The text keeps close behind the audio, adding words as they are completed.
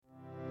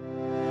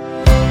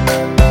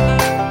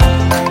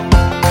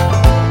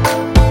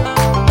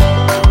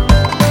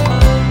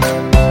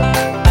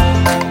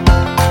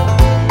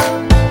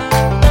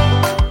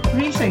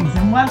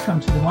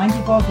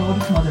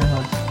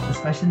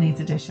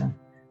edition.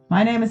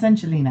 My name is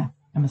Angelina.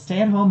 I'm a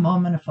stay-at-home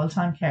mum and a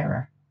full-time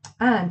carer.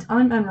 And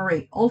I'm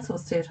Anne-Marie, also a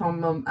stay-at-home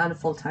mum and a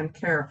full-time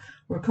carer.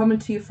 We're coming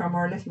to you from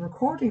our little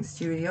recording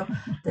studio,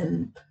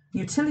 the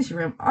utility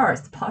room, or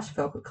as the posh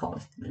folk would call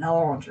it, the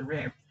laundry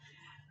room.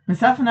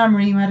 Myself and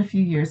Anne-Marie met a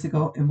few years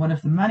ago in one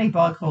of the many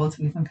bog holes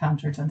we've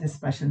encountered on this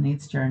special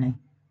needs journey.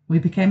 We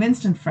became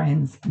instant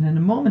friends, and in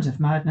a moment of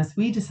madness,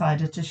 we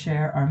decided to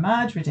share our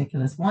mad,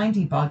 ridiculous,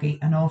 windy, boggy,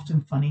 and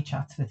often funny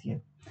chats with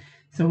you.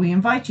 So we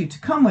invite you to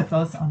come with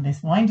us on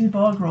this windy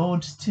bog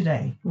road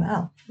today.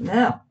 Well,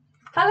 now,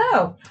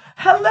 hello.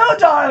 Hello,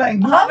 darling.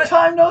 Long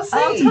time no see.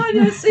 Long time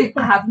no see.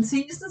 I haven't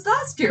seen you since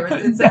last year.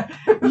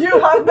 You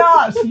have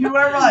not. You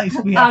are right.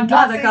 We have I'm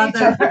glad I got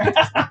there.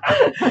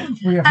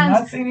 We have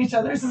not seen each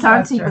other since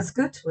last year. was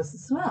good to us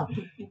as well.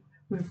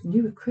 We've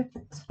new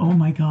equipment. Oh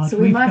my God. So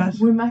we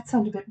might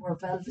sound a bit more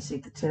velvety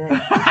today.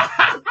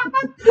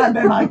 And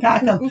then I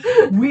cackle.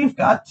 We've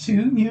got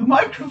 2 new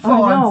microphones.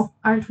 Oh no,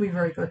 aren't we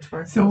very good to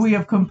ourselves? So we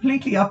have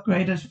completely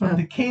upgraded from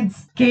the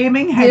kids'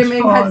 gaming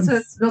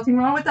headsets. Nothing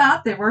wrong with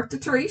that. They worked a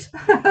treat.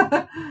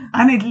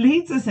 And it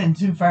leads us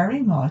into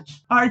very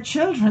much our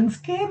children's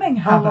gaming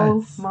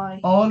habits. Oh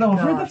my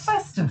over God. the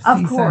festive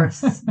season. Of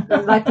course.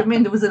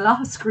 There was a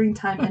lot of screen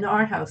time in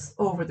our house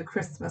over the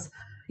Christmas.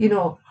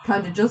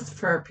 Kind of just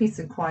for peace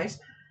and quiet.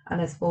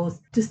 And I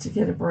suppose just to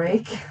get a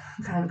break,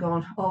 kind of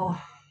going,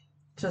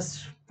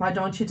 why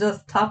don't you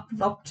just top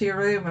up to your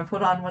room and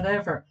put on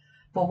whatever?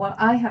 But what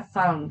I have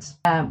found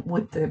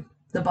with the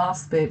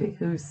boss baby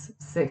who's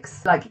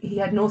 6, he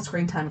had no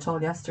screen time at all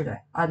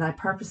yesterday. And I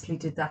purposely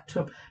did that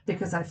to him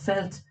because I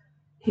felt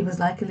he was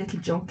like a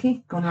little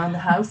junkie going around the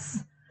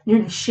house,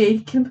 nearly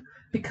shaking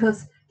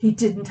because he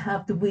didn't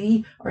have the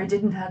Wii, or he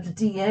didn't have the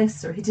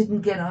DS, or he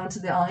didn't get onto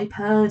the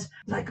iPad,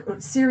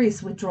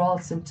 serious withdrawal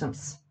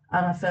symptoms.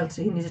 And I felt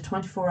he needed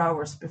 24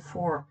 hours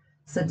before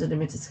sending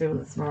him into school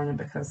this morning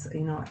because,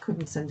 I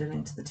couldn't send him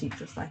into the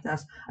teachers like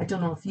that. I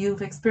don't know if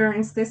you've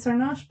experienced this or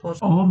not, but...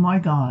 Oh my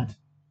God.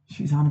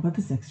 She's on about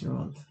the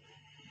 6-year-old.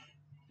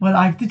 Well,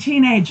 I've the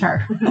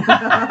teenager.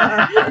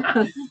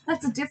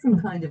 That's a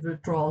different kind of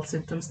withdrawal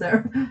symptoms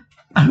there.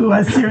 Who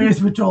has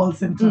serious withdrawal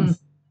symptoms.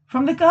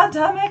 From the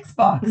goddamn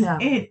Xbox. Yeah.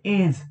 It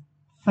is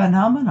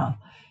phenomenal.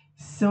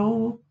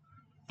 So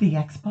the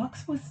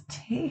Xbox was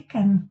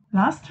taken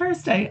last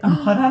Thursday and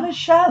put on a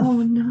shelf.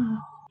 Oh no.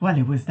 Well,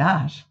 it was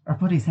that, or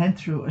put his head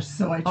through it.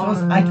 So I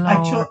chose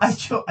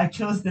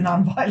the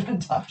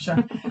non-violent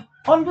option.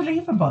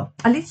 Unbelievable.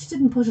 At least you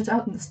didn't put it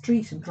out in the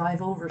street and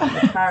drive over to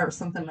the car or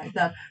something like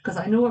that. Because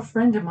I know a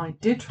friend of mine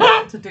did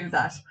try to do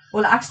that.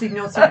 Well, actually,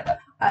 no, sorry.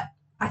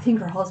 I think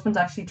her husband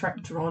actually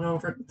tried to run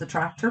over the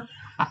tractor.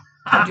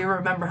 I do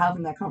remember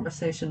having that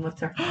conversation with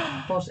her.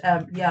 But,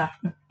 yeah.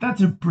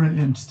 That's a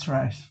brilliant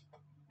threat.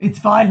 It's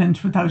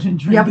violent without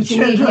injuring the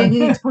children.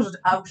 You need to put it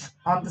out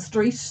on the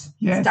street,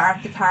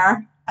 start the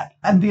car.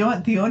 And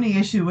the only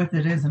issue with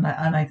it is, and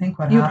I think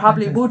what you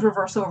probably would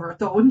reverse over it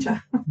though, wouldn't you?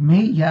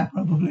 Me, yeah,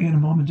 probably in a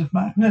moment of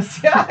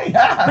madness.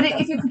 Yeah. But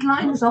if you could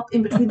line it up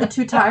in between the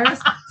 2 tires,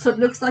 so it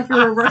looks like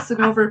you're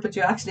reversing over it, but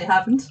you actually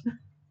haven't.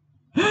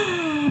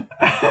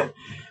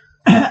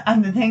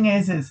 And the thing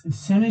is as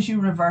soon as you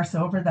reverse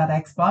over that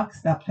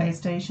Xbox, that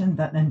PlayStation,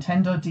 that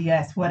Nintendo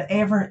DS,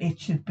 whatever it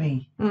should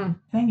be,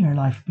 then your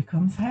life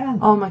becomes hell.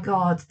 Oh my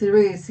God, there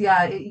is.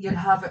 Yeah, you'll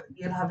have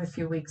a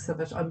few weeks of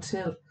it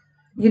until,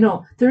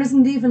 there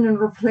isn't even a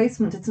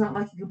replacement. It's not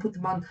like you can put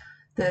them on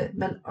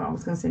I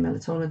was going to say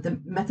melatonin, the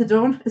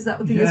methadone. Is that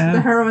what they use for the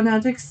heroin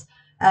addicts?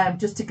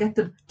 Just to get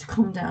them to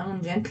come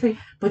down gently.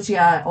 But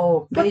yeah,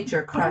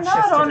 major crash.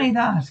 But not only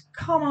that,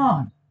 come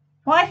on.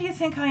 Why do you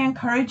think I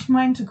encourage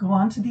mine to go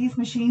onto these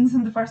machines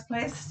in the first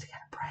place? Just to get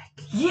a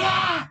break.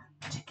 Yeah,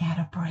 to get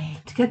a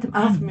break. To get them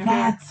out from your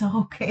hair. That's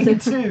okay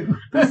too.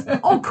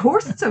 Of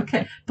course it's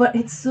okay. But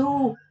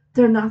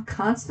they're not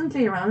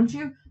constantly around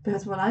you.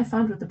 Because what I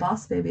found with the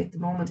boss baby at the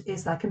moment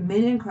is like a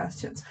million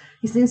questions.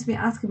 He seems to be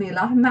asking me a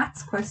lot of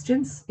maths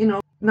questions. 9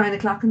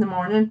 o'clock in the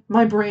morning.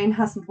 My brain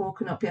hasn't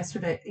woken up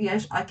yesterday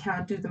yet. I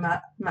can't do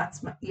the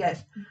maths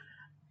yet.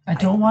 I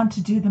don't want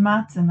to do the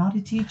maths. I'm not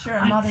a teacher.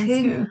 I'm not in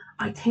school.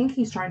 I think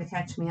he's trying to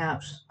catch me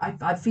out.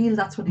 I feel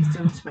that's what he's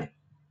doing to me.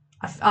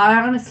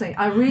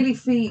 I really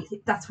feel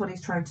that's what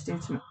he's trying to do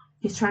to me.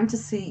 He's trying to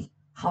see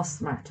how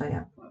smart I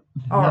am.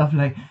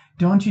 Lovely.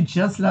 Don't you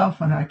just love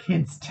when our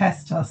kids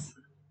test us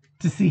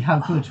to see how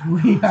good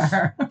we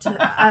are?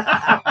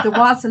 There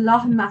was a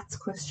lot of maths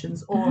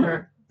questions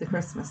over the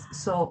Christmas.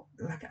 So,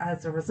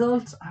 as a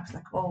result, I was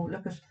like, oh,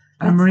 look at...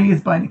 And Marie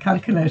is buying a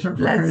calculator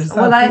for herself.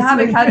 Well, I have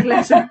a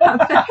calculator.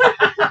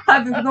 I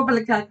have a couple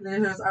of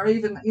calculators, or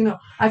even,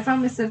 I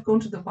found myself going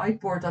to the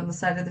whiteboard on the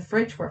side of the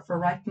fridge for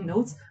writing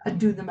notes and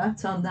do the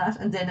maths on that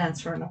and then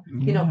answering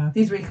them.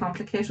 These really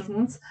complicated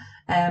ones.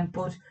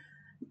 But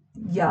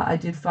yeah, I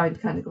did find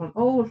kind of going,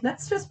 oh,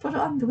 let's just put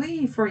on the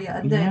Wii for you.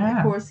 And then,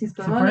 of course, he's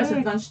going on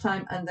at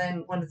lunchtime. And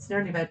then when it's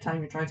nearly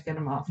bedtime, you're trying to get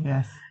him off.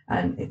 Yes.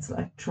 And it's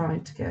like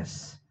trying to get...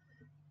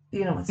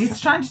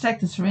 it's trying to take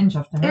the syringe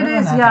off the heroin. It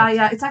is,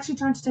 yeah. It's actually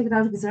trying to take it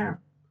out of his arm.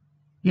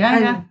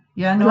 Yeah.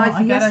 Yeah, no, Like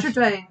I get it.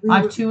 yesterday,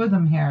 I have two of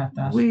them here at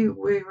that. we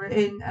were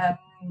in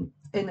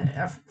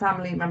a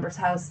family member's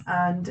house,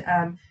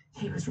 and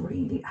he was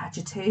really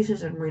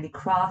agitated and really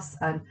cross,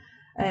 and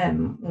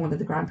one of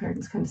the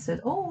grandparents kind of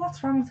said, "Oh,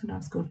 what's wrong with him?" I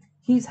was going,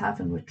 "He's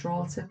having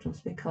withdrawal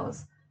symptoms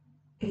because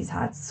he's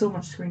had so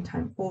much screen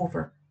time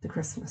over the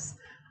Christmas."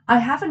 I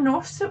haven't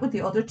noticed it with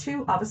the other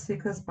two, obviously,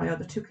 because my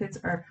other two kids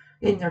are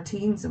in their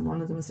teens and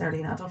one of them is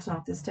nearly an adult now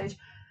at this stage.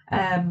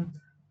 But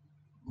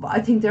I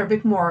think they're a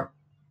bit more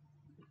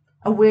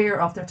aware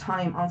of their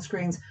time on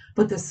screens.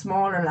 But the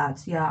smaller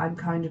lads, yeah, I'm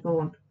kind of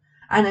going.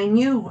 And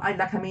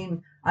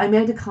I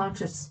made a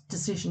conscious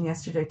decision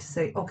yesterday to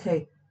say,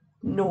 okay,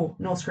 no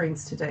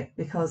screens today,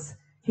 because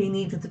he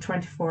needed the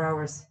 24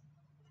 hours.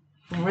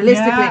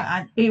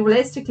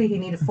 Realistically, he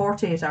needed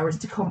 48 hours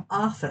to come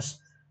off it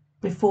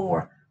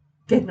before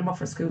getting him up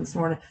for school this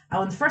morning.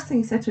 And the first thing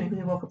he said to me when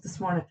he woke up this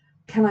morning,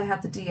 "Can I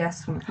have the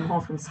DS when I come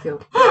home from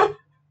school?"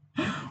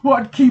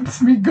 What keeps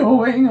me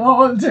going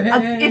all day?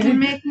 It'll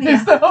make me.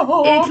 Is the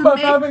hope of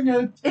having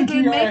a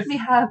It'll make me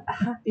have a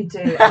happy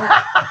day.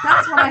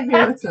 That's what I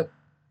hear with him,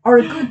 or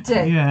a good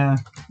day. Yeah.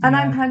 And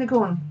I'm kind of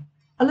going,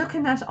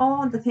 looking at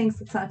all the things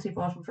that Santa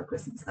bought him for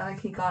Christmas. I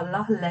think he got a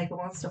lot of Lego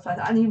and stuff like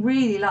that, and he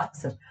really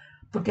likes it.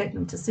 But getting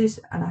him to sit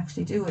and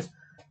actually do it,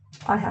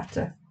 I have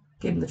to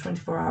give him the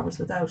 24 hours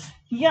without.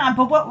 Yeah,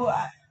 but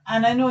what?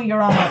 And I know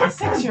you're on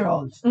with a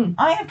 6-year-old.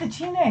 I have the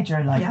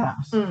teenager like that.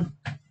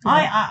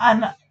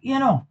 I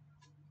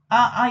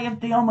have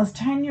the almost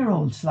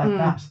 10-year-old like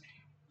that.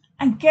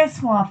 And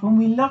guess what? When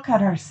we look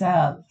at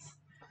ourselves,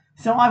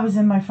 so I was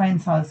in my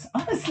friend's house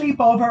on a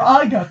sleepover.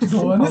 I got to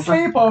go on a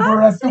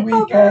sleepover at the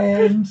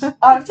weekend.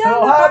 I'm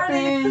so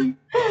happy.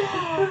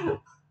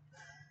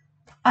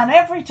 And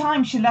every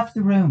time she left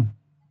the room,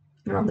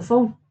 you're on the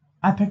phone.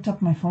 I picked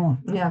up my phone.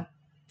 Yeah.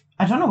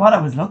 I don't know what I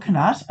was looking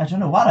at. I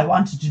don't know what I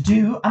wanted to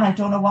do, and I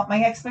don't know what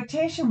my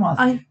expectation was.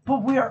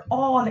 But we're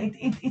all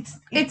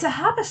it's a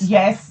habit.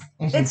 Yes,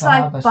 it's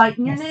like habit.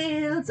 Biting your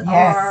nails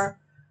or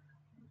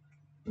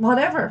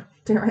whatever.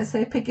 Dare I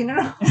say, picking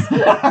your nose?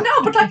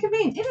 No, but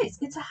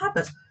it's a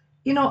habit.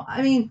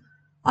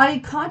 I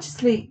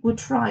consciously would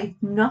try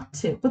not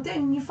to, but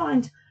then you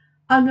find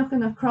I'm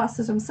looking across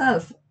at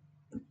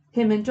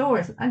him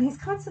indoors, and he's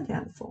constantly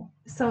on the phone.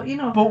 So,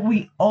 But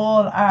we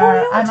all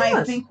are. And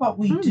I think what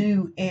we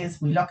do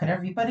is we look at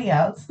everybody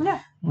else. Yeah.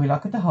 We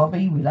look at the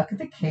hubby, we look at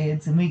the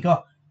kids, and we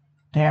go,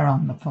 they're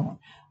on the phone.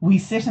 We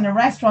sit in a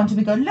restaurant and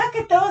we go, look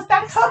at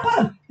that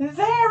couple.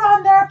 They're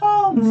on their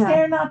phones. Yeah.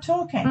 They're not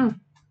talking.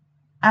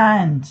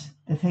 And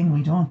the thing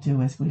we don't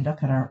do is we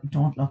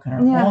don't look at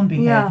our own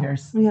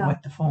behaviours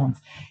with the phones.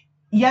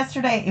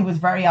 Yesterday, it was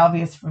very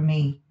obvious for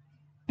me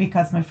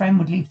because my friend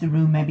would leave the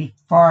room maybe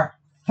for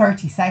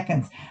 30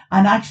 seconds.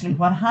 And actually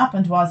what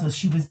happened was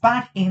she was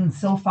back in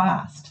so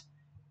fast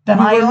that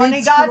I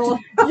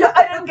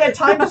didn't get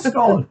time to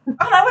scroll. And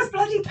I was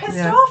bloody pissed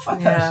off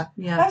with it.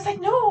 Yeah. I was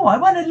like, no, I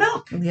want to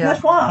look.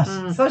 At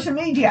what? Social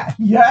media.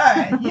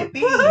 Yeah,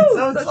 yippee. It's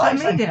so exciting.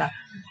 Social media.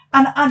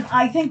 And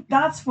I think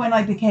that's when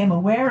I became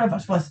aware of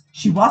it, was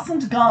she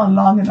wasn't gone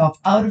long enough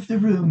out of the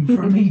room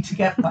for me to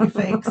get my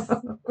fix.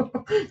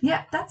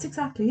 Yeah, that's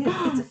exactly it.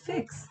 It's a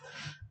fix.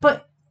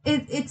 But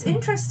it's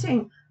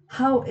interesting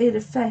how it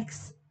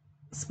affects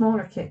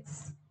smaller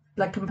kids,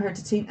 like compared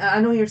to teen. I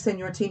know you're saying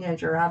you're a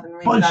teenager, having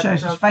really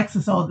bullshit. It affects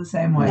us all the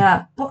same way.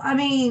 Yeah, but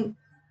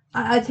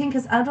I think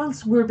as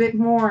adults we're a bit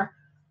more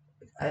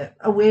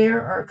aware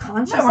or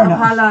conscious of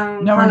how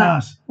long. No, we're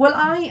not. Well,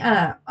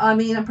 I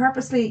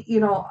purposely,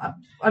 I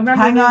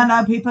remember. Hang on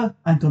now, people.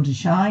 I'm going to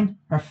shine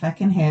her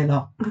fucking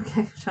halo.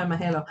 Okay, shine my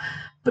halo.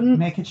 But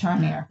make it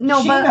shinier.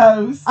 No, she but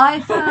knows.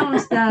 I found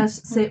that,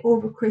 say,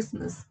 over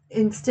Christmas,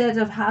 instead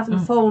of having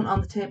the phone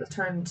on the table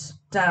turned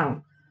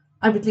down,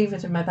 I would leave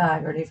it in my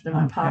bag or leave it in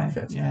my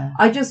pocket. Yeah.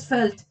 I just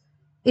felt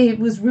it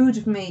was rude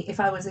of me if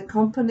I was in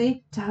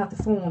company to have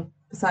the phone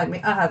beside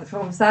me. I had the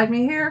phone beside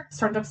me here, it's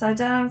turned upside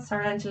down.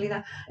 Sorry,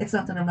 Angelina. It's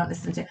not that I'm not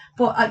listening to you.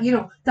 But,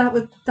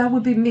 that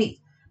would be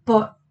me.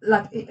 But,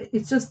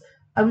 it's just,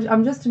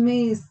 I'm just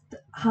amazed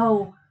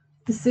how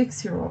the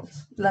 6-year-old,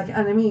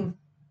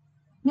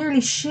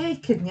 nearly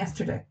shaken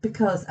yesterday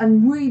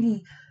and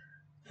really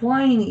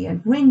whiny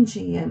and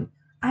whingy and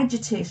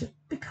agitated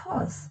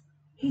because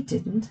he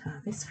didn't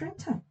have his screen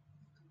time.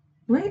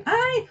 Really?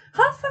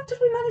 How the fuck did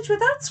we manage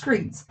without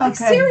screens?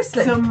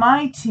 Seriously. So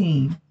my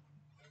team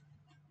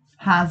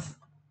has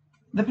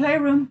the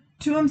playroom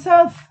to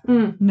himself.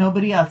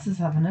 Nobody else is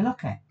having a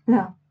look at.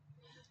 No.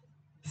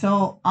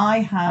 So I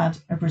had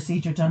a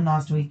procedure done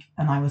last week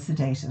and I was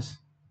sedated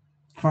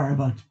for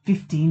about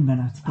 15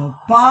 minutes. But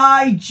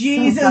by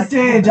Jesus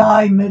did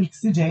I milk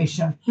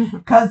sedation.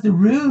 Because the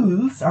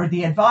rules or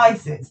the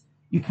advice is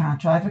you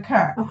can't drive a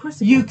car. Of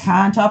course you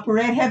can't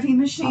operate heavy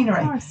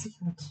machinery. Of course you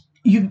can't.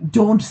 You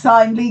don't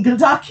sign legal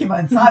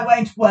documents. I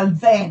went, well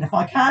then, if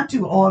I can't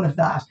do all of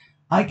that,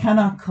 I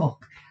cannot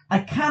cook. I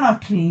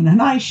cannot clean.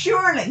 And I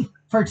surely,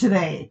 for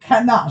today,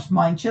 cannot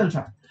mind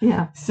children.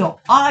 Yeah.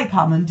 So I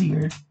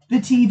commandeered the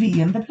TV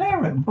in the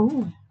playroom.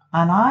 Oh.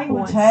 And I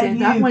will I'd tell say you,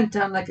 that went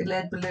down like a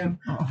lead balloon.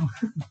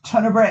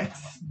 ton of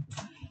bricks.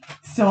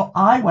 So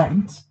I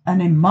went,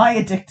 and in my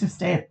addictive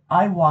state,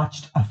 I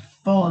watched a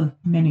full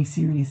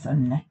mini-series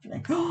on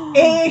Netflix.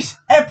 8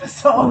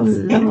 episodes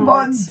in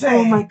one day.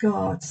 Oh my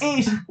God.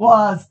 It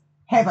was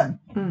heaven.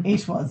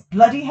 It was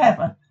bloody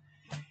heaven.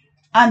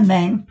 And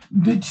then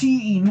the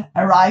teen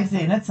arrives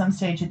in at some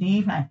stage in the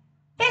evening.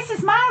 This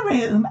is my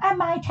room and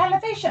my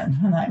television.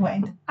 And I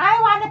went, I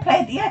want to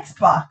play the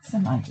Xbox.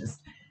 And I just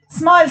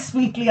smiled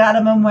sweetly at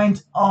him and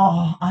went,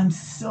 oh, I'm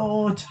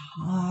so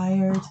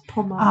tired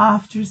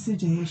after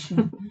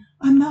sedation.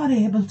 I'm not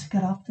able to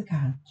get off the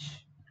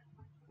couch.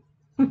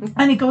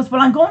 And he goes,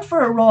 well, I'm going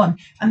for a run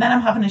and then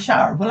I'm having a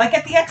shower. Will I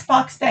get the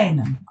Xbox then?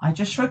 And I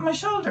just shrugged my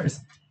shoulders.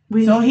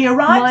 So he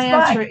arrives my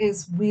back. answer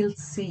is we'll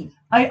see.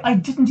 I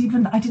didn't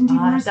even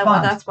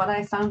respond. That's what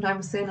I found I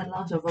was saying a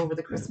lot of over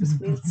the Christmas.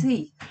 We'll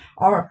see.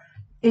 Or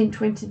in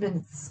 20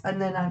 minutes.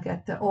 And then I'll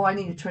get I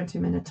need a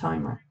 20-minute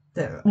timer.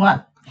 There.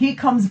 Well, he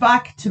comes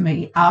back to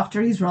me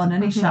after he's run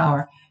in his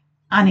shower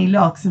and he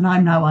looks, and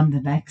I'm now on the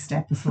next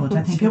episode.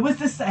 I think it was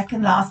the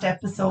second last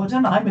episode,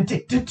 and I'm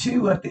addicted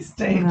to at this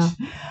stage.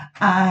 Yeah.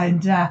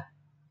 And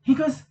he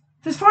goes,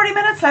 there's 40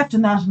 minutes left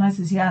in that. And I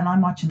says, yeah, and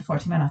I'm watching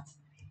 40 minutes.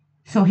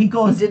 So he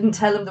goes... You didn't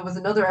tell him there was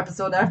another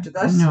episode after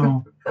that?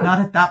 No, not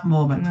at that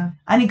moment. No.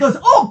 And he goes,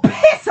 oh,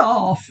 piss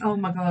off! Oh,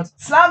 my God.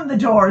 Slam the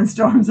door and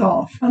storms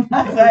off. And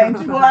I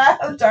went,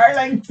 well,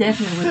 darling...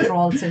 Definitely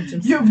withdrawal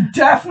symptoms. You've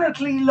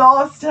definitely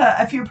lost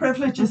a few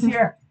privileges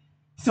here.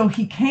 So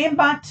he came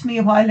back to me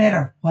a while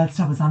later, whilst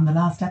I was on the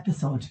last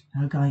episode.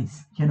 Now,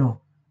 guys,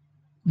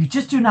 you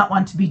just do not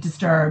want to be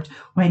disturbed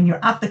when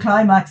you're at the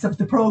climax of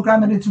the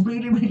programme and it's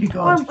really, really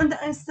good. Oh, and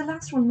it's the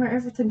last one where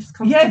everything just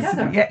comes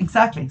together. Yeah,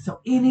 exactly.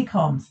 So in he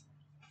comes.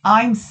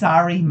 I'm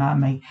sorry,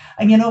 Mammy.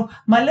 And,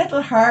 my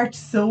little heart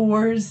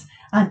soars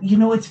and,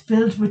 it's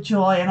filled with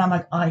joy. And I'm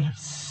like, I have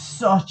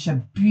such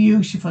a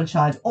beautiful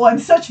child. Oh, I'm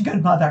such a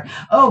good mother.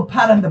 Oh,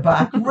 pat on the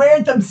back.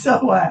 Reared them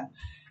so well.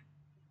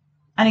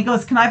 And he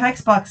goes, can I have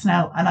Xbox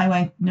now? And I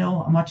went,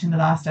 no, I'm watching the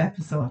last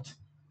episode.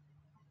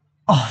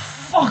 Oh,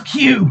 fuck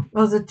you.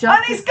 Was it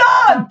and he's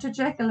gone. Dr.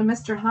 Jekyll and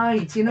Mr.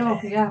 Hyde,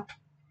 yeah.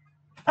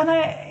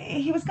 And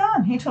he was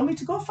gone. He told me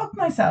to go fuck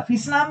myself. He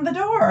slammed the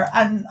door.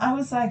 And I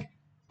was like,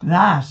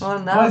 that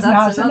was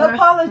not an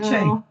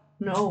apology.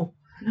 No.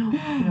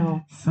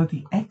 So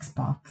the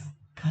Xbox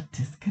got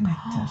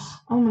disconnected.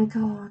 Oh, my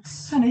God.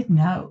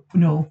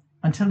 And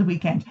until the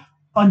weekend.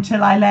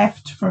 Until I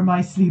left for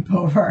my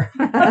sleepover.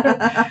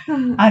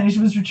 And it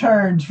was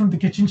returned from the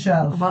kitchen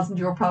shelf. It wasn't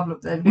your problem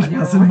then. It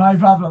wasn't my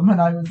problem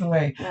when I was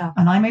away. Yeah.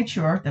 And I made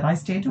sure that I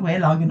stayed away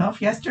long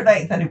enough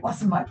yesterday that it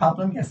wasn't my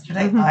problem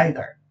yesterday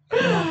either.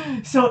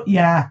 Yeah. So,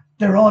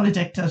 they're all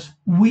addicted.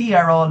 We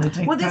are all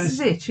addicted. Well, this is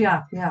it,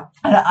 yeah.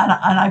 And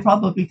I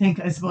probably think,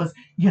 I suppose,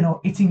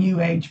 it's a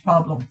new age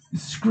problem.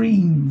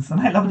 Screens.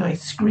 And I love the way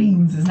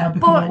screens has now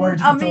become a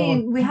word.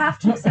 We have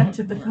to accept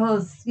it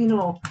because,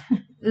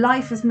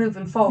 life is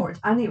moving forward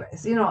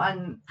anyways,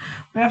 and...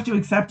 We have to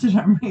accept it,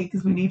 Marie,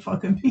 because we need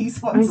fucking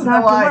peace once in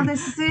a while. Well,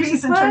 this is it.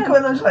 Peace and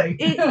tranquility.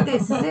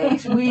 This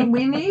is it. We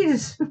need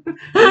it.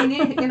 We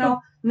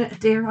need,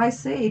 dare I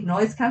say,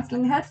 noise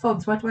cancelling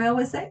headphones. What do I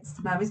always say?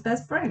 It's Mammy's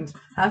best friend.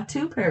 Have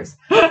 2 pairs.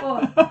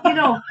 But,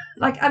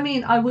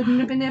 I wouldn't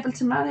have been able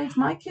to manage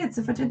my kids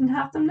if I didn't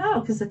have them now,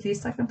 because at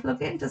least I can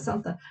plug into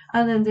something.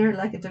 And then they're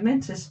like a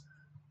demented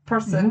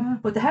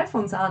person with the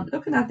headphones on,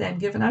 looking at them,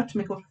 giving out to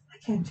me, going, I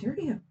can't hear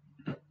you.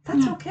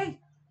 That's okay.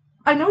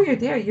 I know you're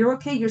there. You're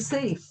okay. You're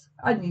safe.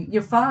 And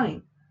you're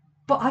fine.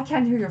 But I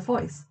can't hear your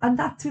voice. And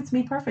that suits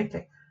me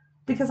perfectly.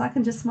 Because I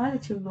can just smile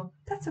at you and go,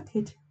 that's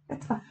okay too.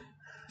 It's fine.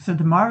 So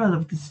the moral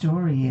of the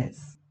story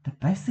is the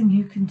best thing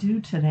you can do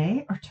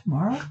today or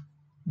tomorrow,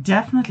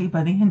 definitely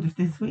by the end of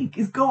this week,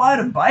 is go out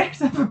and buy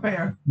yourself a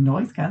pair of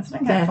noise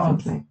cancelling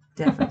headphones.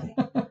 Definitely.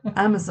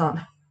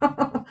 Amazon.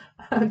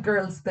 A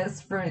girl's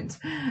best friend.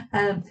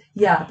 But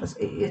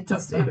it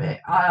just,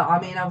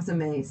 I was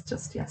amazed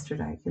just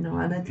yesterday, and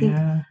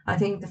I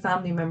think the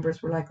family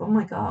members were like, oh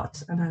my God.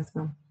 And I was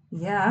going,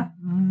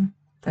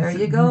 there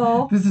you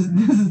go. This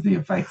is the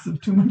effects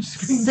of too much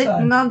screen time.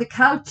 Sitting on the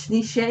couch and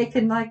he's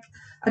shaking like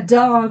a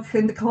dog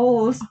in the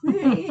cold.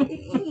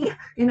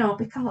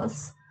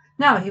 Because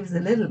now he was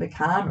a little bit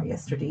calmer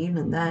yesterday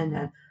evening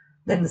than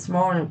this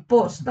morning.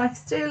 But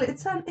still,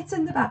 it's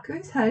in the back of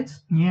his head.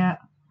 Yeah.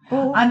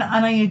 Oh. And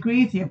I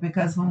agree with you,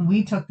 because when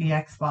we took the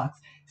Xbox,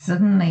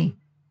 suddenly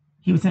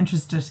he was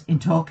interested in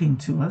talking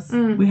to us.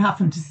 We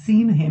haven't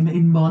seen him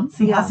in months.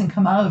 He hasn't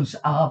come out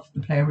of the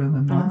playroom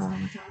in months. Oh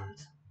my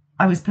God.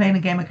 I was playing a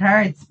game of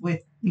cards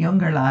with the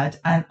younger lad,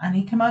 and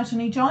he came out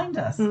and he joined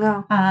us.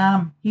 No.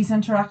 He's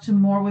interacting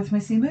more with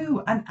Missy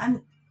Moo.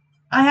 And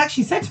I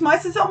actually said to him, I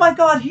said, oh my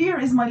God, here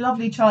is my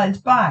lovely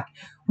child back.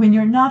 When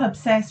you're not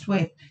obsessed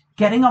with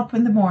getting up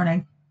in the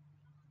morning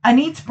and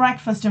eats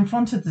breakfast in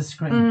front of the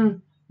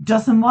screen.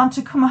 Doesn't want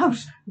to come out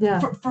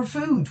for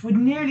food, would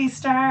nearly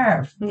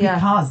starve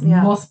because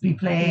must be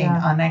playing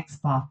on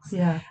Xbox.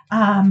 Yeah.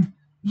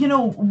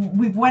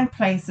 We went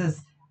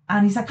places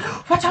And he's like,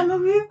 what time will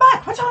we be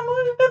back? What time will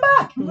we be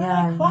back? And we're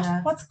like, what?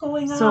 Yeah. What's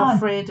going So on?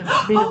 afraid of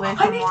being away I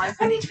from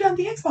Wi-Fi. need to be on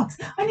the Xbox.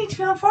 I need to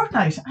be on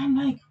Fortnite. I'm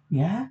like,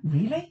 yeah,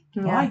 really?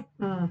 Yeah.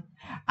 Why?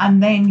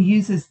 And then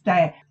uses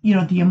the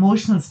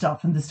emotional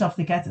stuff and the stuff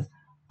that gets us.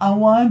 I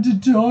want to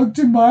talk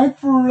to my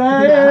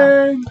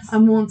friends. I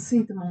won't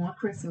see them all at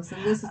Christmas,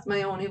 and this is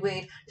my only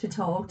way to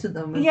talk to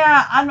them.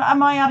 Yeah, and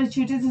my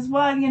attitude is as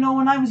well,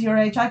 when I was your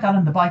age, I got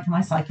on the bike and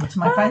I cycled to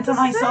my friends and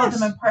I saw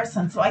them in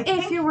person. So I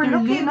think if you were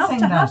lucky enough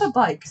to have a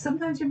bike,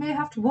 sometimes you may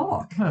have to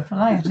walk. Well,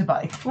 I had a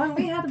bike. Well,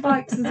 we had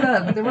bikes as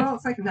well, but they were all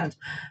second hand.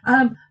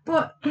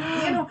 But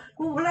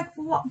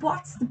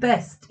what's the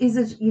best? Is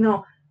it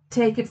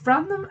take it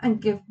from them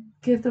and give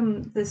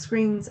them the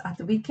screens at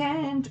the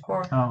weekend,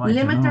 or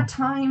limit their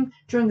time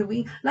during the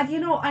week? Like,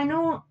 I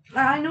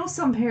know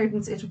some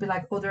parents, it would be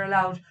like, they're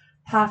allowed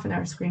half an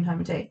hour screen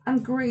time a day,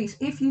 and great,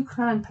 if you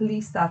can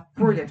police that,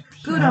 brilliant,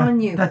 good on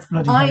you. That's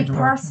bloody I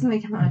personally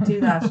cannot do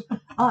that.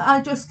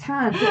 I just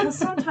can't, because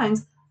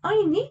sometimes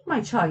I need my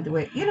child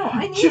away.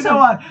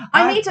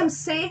 I need him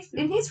safe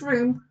in his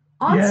room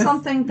on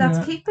something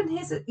that's keeping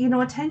his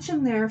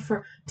attention there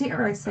for,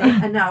 dare I say,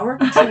 an hour,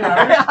 2 hours,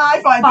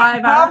 I find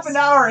 5 hours. Half an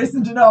hour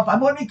isn't enough.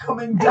 I'm only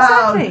coming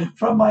down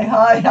from my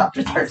high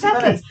after 30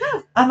 minutes.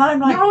 Yeah. And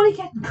I'm like, you're only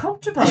getting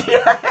comfortable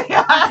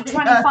after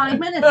 25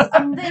 minutes,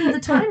 and then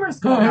the timer's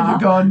going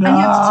off. And you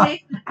have to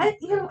take,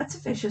 it's a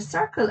vicious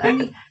circle.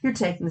 And you're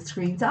taking the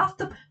screens off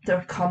them,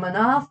 they're coming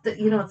off,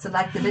 it's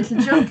like the little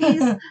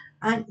junkies.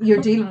 And you're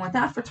dealing with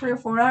that for 3 or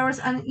 4 hours,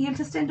 and you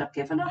just end up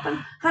giving up and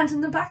handing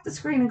them back the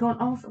screen and going,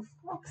 oh, for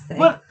fuck's sake.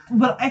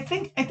 Well, I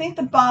think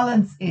the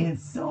balance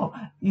is, so,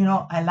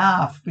 I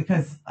laugh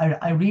because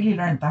I really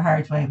learned the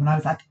hard way when I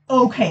was like,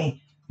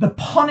 okay, the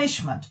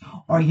punishment,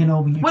 or,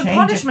 when you change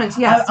punishment, it,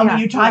 yes. and when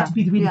you try to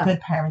be the really good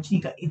parent,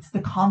 it's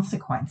the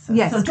consequences.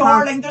 Yes, so,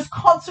 darling, there's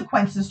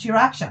consequences to your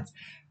actions.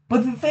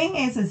 But the thing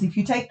is if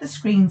you take the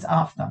screens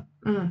off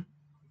them,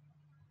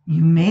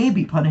 you may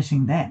be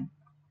punishing them.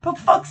 But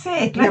for fuck's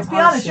sake, let's be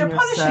honest, you're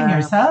punishing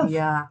yourself.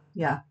 Yeah.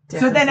 Definitely.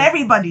 So then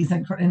everybody's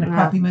in a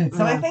crappy mood.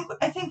 So I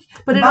think.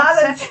 But it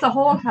upsets the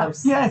whole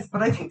house. Yes,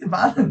 but I think the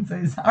balance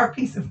is our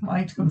peace of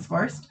mind comes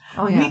first.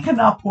 Oh yeah. We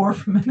cannot pour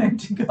from an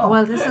empty cup.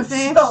 Well, this is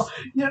it. So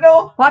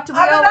what do we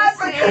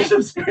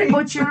always say?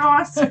 Put your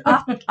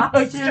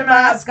oxygen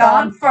mask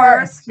on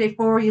first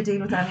before you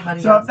deal with anybody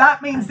else. So if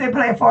that means they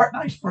play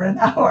Fortnite for an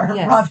hour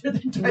rather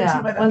than 20 minutes.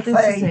 Well,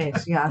 this is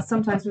it. Yeah.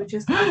 Sometimes we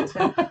just have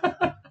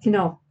to.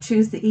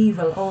 Choose the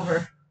evil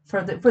over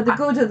for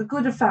the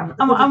good of family.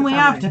 And we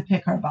have to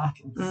pick our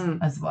battles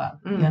as well.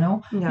 Yeah.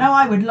 Now,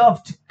 I would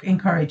love to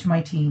encourage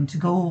my team to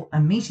go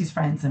and meet his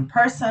friends in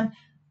person.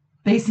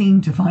 They seem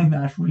to find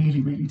that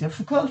really, really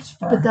difficult.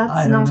 But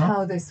that's not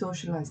how they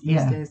socialise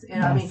these days.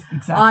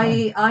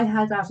 Exactly. I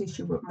had that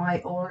issue with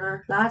my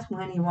older lad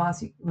when he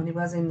was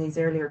in these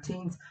earlier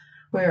teens,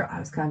 where I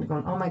was kind of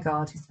going, oh my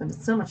God, he's spending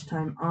so much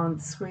time on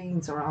the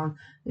screens or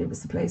it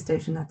was the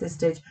PlayStation at this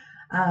stage.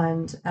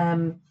 And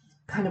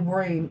kind of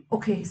worrying,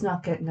 okay, he's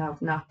not getting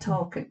out, not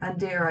talking. And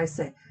dare I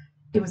say,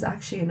 it was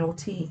actually an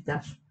OT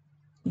that,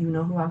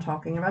 who I'm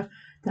talking about,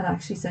 that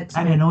actually said to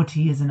me. And an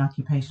OT is an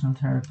occupational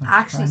therapist.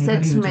 Actually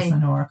said to me,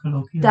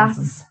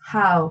 that's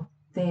how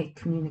they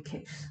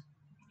communicate.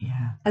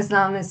 Yeah. As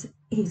long as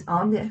he's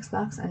on the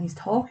Xbox and he's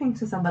talking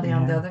to somebody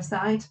on the other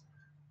side,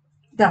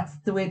 that's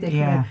the way they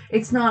communicate.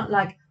 It's not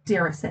like,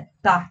 dare I say,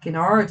 back in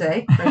our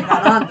day, where you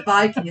got on the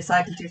bike and you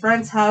cycled to your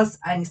friend's house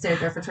and you stayed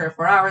there for 3 or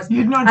 4 hours. You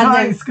had no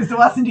choice because there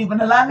wasn't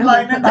even a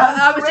landline in that.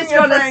 I was just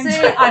going to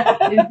say,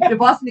 it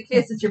wasn't the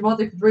case that your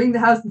mother could ring the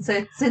house and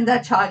say, send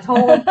that child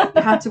home.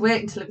 You had to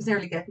wait until it was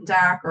nearly getting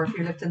dark, or if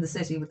you lived in the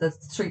city with the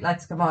street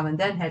lights come on, and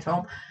then head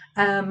home.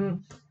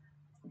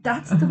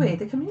 That's the way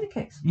they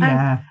communicate.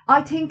 Yeah. And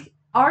I think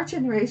our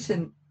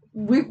generation,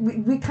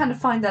 we kind of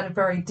find that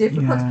very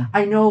difficult. Yeah.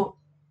 I know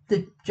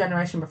the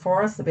generation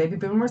before us, the baby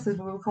boomers, as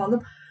we would call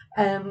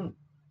them,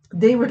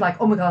 they were like,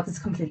 oh my God, this is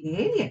completely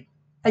alien.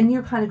 And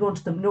you're kind of going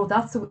to them, no,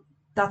 that's the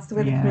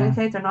way they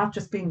communicate. They're not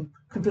just being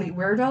complete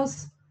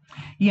weirdos.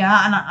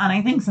 Yeah, and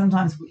I think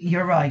sometimes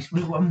you're right.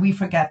 We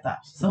forget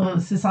that. So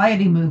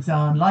society moves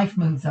on, life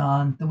moves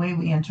on, the way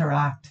we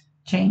interact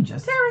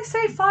changes. Dare I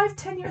say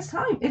 5-10 years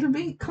time, it'll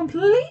be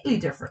completely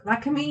different.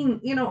 Like, I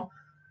mean,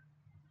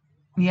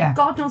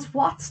 God knows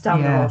what's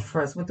down the road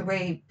for us with the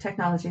way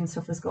technology and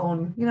stuff is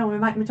going. We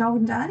mightn't be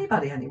talking to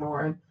anybody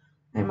anymore, and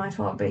they might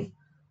all be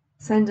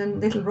sending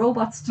little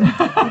robots to each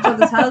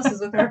other's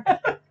houses with their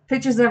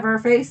pictures of our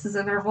faces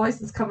and our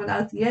voices coming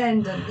out the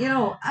end. And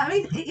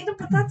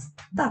but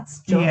that's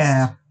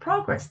just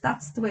progress.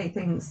 That's the way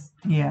things.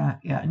 Yeah.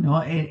 No,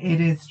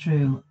 it is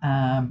true.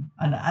 And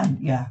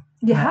yeah.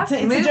 You have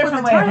to move it's a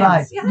different with way the of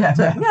life. You have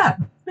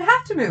to. We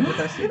have to move with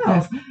it,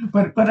 Yes.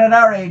 But at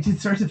our age,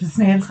 it's sort of a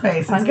snail's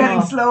pace. It's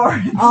getting slower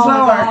and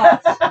slower. My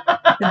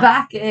God. The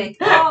backache.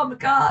 Oh my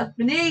God.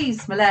 My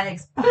knees, my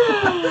legs.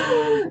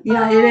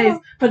 Yeah, it is.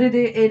 But it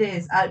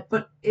is.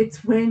 But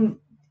it's when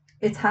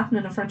it's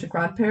happening in front of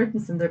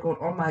grandparents and they're going,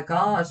 oh my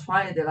God,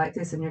 why are they like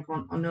this? And you're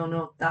going, oh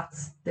no,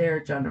 that's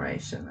their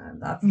generation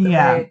and that's the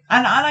way.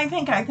 And I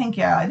think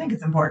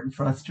it's important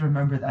for us to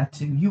remember that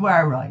too. You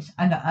are right.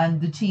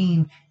 And the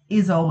teen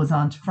is always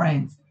on to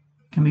friends.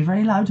 Can be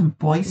very loud and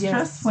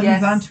boisterous when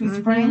he's on to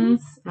his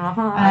friends.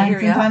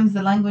 And sometimes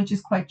the language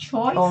is quite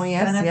choice. Oh,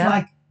 yes, and it's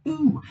like,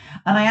 ooh.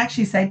 And I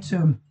actually said to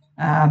him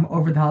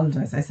over the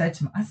holidays, I said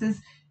to him, I says,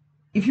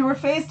 if you were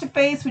face to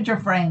face with your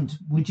friend,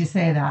 would you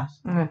say that?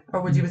 Or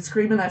would you be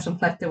screaming out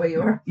and like the way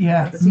you were?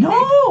 Yeah.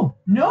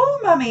 No,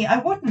 Mummy, I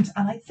wouldn't.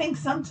 And I think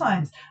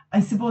sometimes,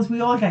 I suppose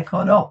we all get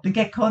caught up. They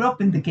get caught up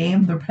in the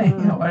game they're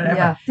playing or whatever.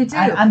 Yeah, they do.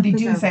 And they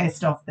do say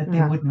stuff that they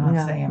would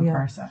not say in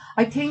person.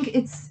 I think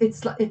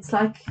it's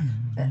like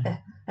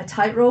a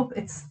tightrope.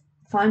 It's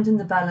finding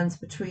the balance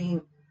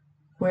between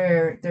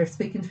where they're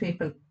speaking to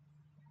people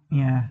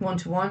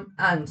one-to-one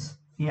and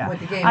with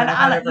the game.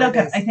 And look,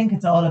 I think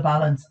it's all a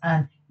balance.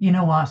 And you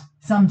know what?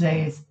 Some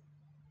days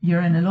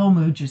you're in a low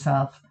mood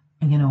yourself,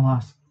 and you know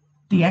what?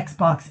 The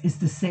Xbox is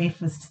the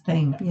safest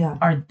thing,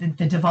 or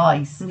the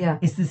device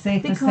is the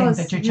safest thing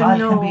that your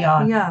child can be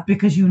on,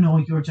 because you know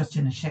you're just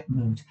in a shit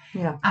mood.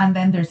 Yeah. And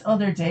then there's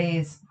other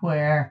days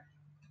where,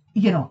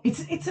 you know,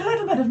 it's a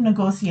little bit of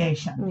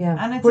negotiation. Yeah.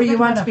 And it's where you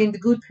want to be in the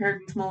good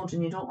parent mode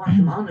and you don't want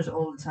them on it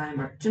all the time,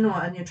 or you know,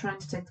 and you're trying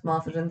to take them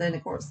off it, and then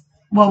of course.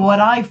 Well, what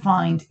I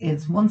find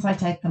is once I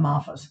take them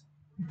off it,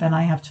 then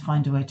I have to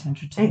find a way to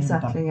entertain them.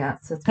 Exactly, yeah.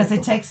 Because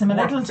it takes them a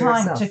little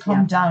time to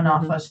come down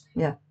off it.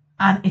 Yeah.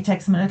 And it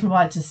takes them a little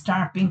while to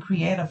start being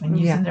creative and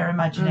using their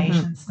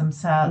imaginations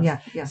themselves.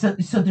 Yeah.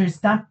 So there's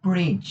that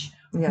bridge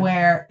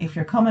where if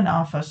you're coming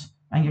off it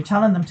and you're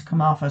telling them to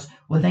come off it,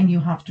 well, then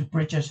you have to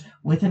bridge it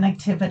with an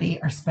activity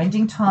or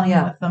spending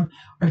time with them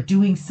or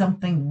doing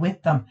something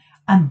with them.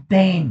 And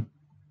then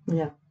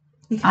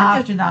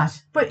after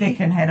that, they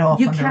can head off.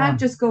 You on their own. can't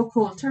just go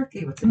cold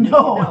turkey with them.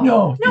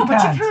 No,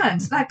 but you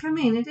can't. Like, I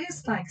mean, it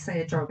is like,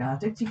 say, a drug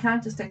addict. You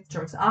can't just take the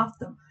drugs off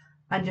them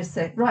and just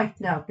say, right,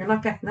 now, you're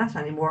not getting that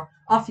anymore.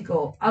 Off you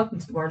go, out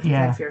into the world and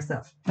play for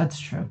yourself. That's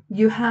true.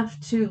 You have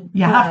to...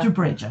 You have to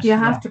bridge it. You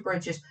have to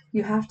bridge it.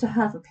 You have to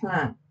have a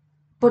plan.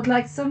 But,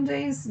 like, some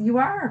days you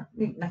are,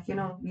 like, you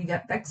know, you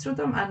get vexed with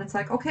them and it's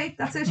like, okay,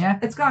 that's it. Yeah.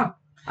 It's gone.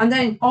 And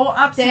then... Oh,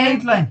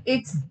 absolutely.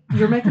 Then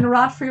you're making a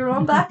rod for your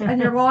own back and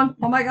you're going,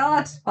 oh my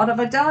God, what have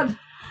I done?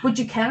 But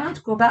you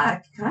can't go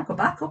back. You can't go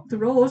back up the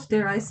road,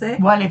 dare I say.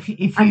 Well, if you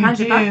do,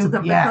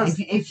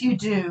 if you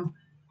do,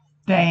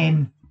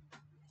 then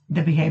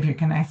the behaviour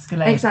can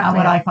escalate. Exactly. And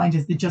what I find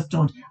is they just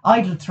don't.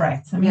 Idle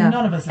threats. I mean,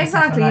 none of us are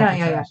exactly.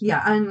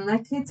 Yeah. And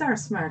like, kids are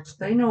smart.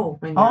 They know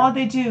when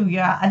they do.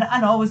 Yeah.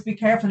 And always be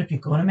careful if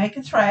you're going to make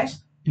a threat.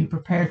 Be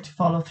prepared to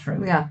follow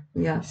through.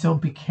 Yeah. So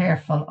be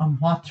careful on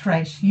what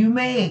threat you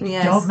make.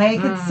 Yes. Don't make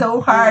it so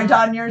hard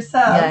on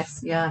yourself.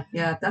 Yes.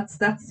 Yeah. That's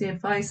the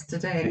advice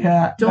today.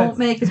 Yeah. Don't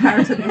make it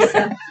hard on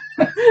yourself.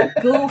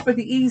 Go for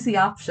the easy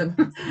option.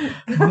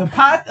 The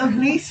path of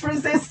least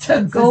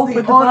resistance. Go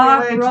for the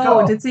back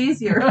road. It's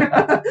easier.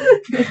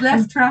 There's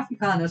less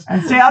traffic on it.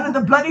 And stay out of the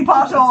bloody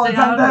potholes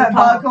and the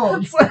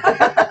bogholes.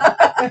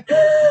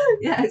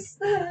 Yes.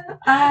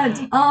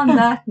 And on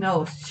that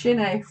note,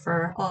 Sinead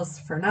for us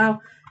for now.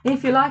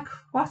 If you like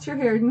what you're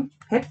hearing,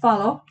 hit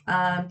follow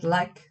and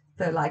like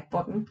the like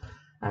button.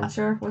 And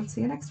sure, we'll see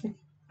you next week.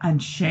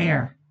 And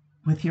share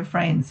with your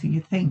friends who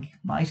you think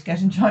might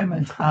get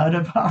enjoyment out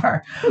of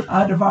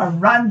our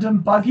random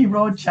boggy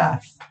road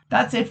chats.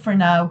 That's it for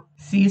now.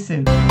 See you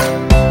soon.